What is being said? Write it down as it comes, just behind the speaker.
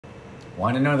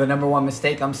Want to know the number one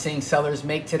mistake I'm seeing sellers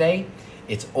make today?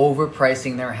 It's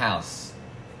overpricing their house.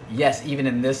 Yes, even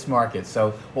in this market.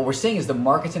 So what we're seeing is the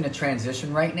market's in a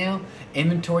transition right now.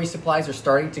 Inventory supplies are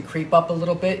starting to creep up a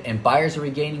little bit and buyers are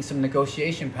regaining some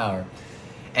negotiation power.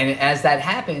 And as that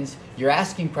happens, your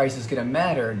asking price is going to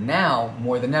matter now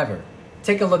more than ever.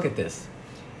 Take a look at this.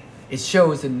 It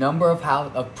shows the number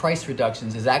of price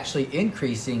reductions is actually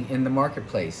increasing in the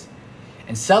marketplace.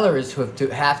 And sellers who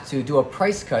have to do a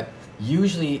price cut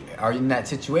usually are in that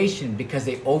situation because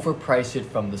they overprice it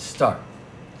from the start.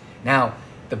 Now,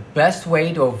 the best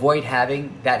way to avoid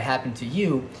having that happen to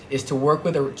you is to work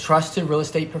with a trusted real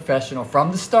estate professional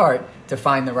from the start to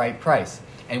find the right price.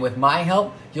 And with my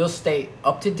help, you'll stay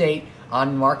up to date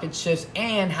on market shifts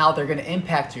and how they're going to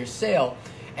impact your sale.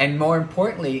 And more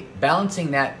importantly,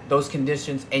 balancing those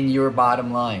conditions and your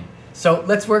bottom line. So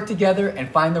let's work together and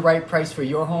find the right price for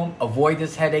your home. Avoid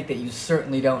this headache that you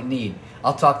certainly don't need.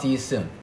 I'll talk to you soon.